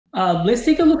Let's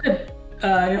take a look at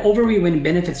an overview and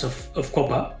benefits of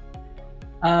Copa.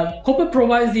 Copa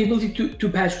provides the ability to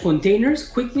patch containers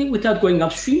quickly without going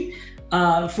upstream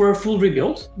for a full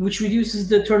rebuild, which reduces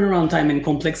the turnaround time and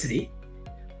complexity.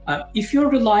 If you're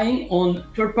relying on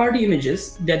third-party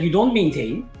images that you don't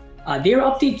maintain, their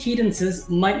update cadences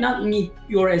might not meet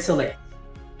your SLA.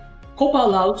 Copa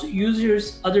allows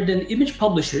users other than image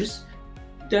publishers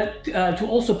to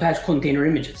also patch container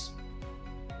images.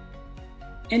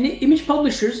 And image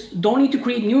publishers don't need to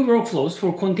create new workflows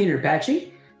for container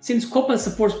patching, since Copa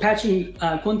supports patching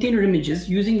container images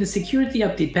using the security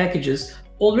update packages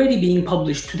already being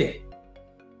published today.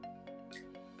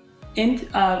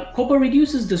 And Copa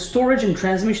reduces the storage and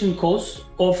transmission costs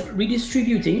of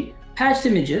redistributing patched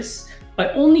images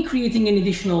by only creating an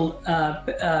additional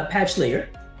patch layer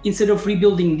instead of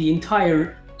rebuilding the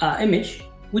entire image,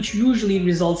 which usually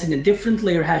results in a different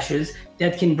layer hashes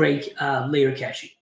that can break layer caching.